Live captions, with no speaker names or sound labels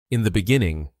In the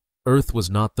beginning, Earth was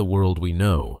not the world we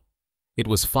know. It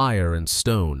was fire and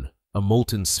stone, a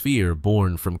molten sphere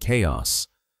born from chaos.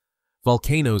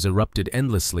 Volcanoes erupted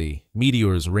endlessly,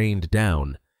 meteors rained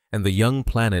down, and the young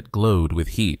planet glowed with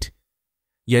heat.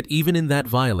 Yet even in that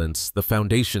violence, the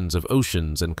foundations of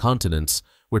oceans and continents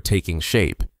were taking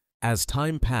shape. As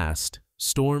time passed,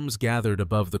 storms gathered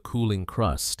above the cooling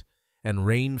crust, and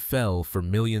rain fell for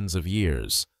millions of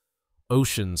years.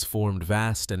 Oceans formed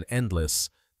vast and endless,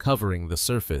 covering the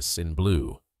surface in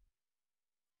blue.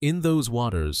 In those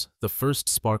waters, the first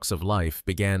sparks of life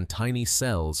began tiny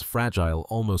cells, fragile,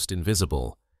 almost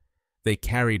invisible. They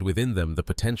carried within them the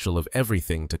potential of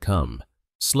everything to come.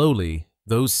 Slowly,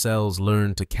 those cells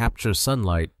learned to capture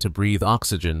sunlight, to breathe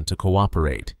oxygen, to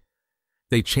cooperate.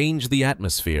 They changed the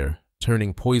atmosphere,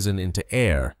 turning poison into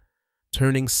air,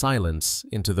 turning silence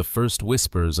into the first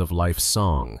whispers of life's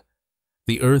song.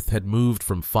 The earth had moved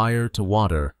from fire to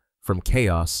water, from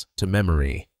chaos to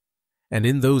memory. And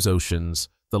in those oceans,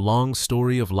 the long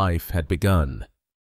story of life had begun.